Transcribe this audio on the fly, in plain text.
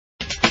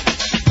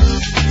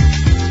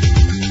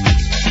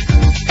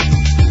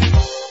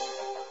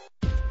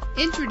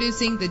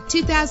Introducing the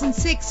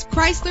 2006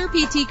 Chrysler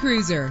PT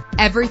Cruiser.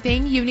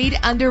 Everything you need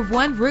under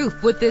one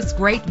roof with this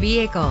great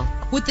vehicle.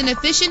 With an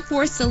efficient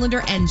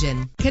 4-cylinder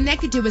engine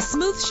connected to a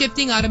smooth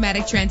shifting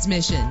automatic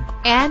transmission.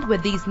 And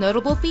with these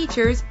notable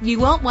features, you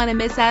won't want to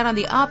miss out on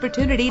the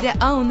opportunity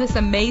to own this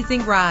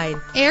amazing ride.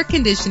 Air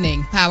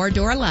conditioning, power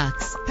door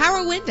locks,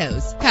 power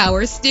windows,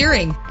 power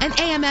steering, an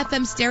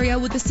AM/FM stereo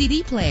with a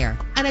CD player,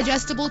 an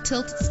adjustable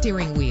tilt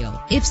steering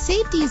wheel. If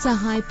safety is a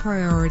high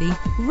priority,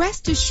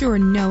 rest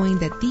assured knowing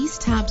that these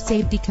top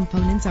safety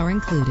components are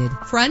included.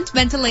 Front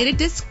ventilated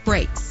disc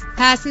brakes,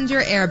 passenger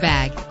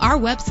airbag. Our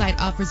website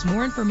offers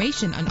more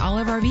information on all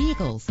of our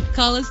vehicles.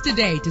 Call us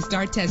today to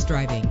start test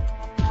driving.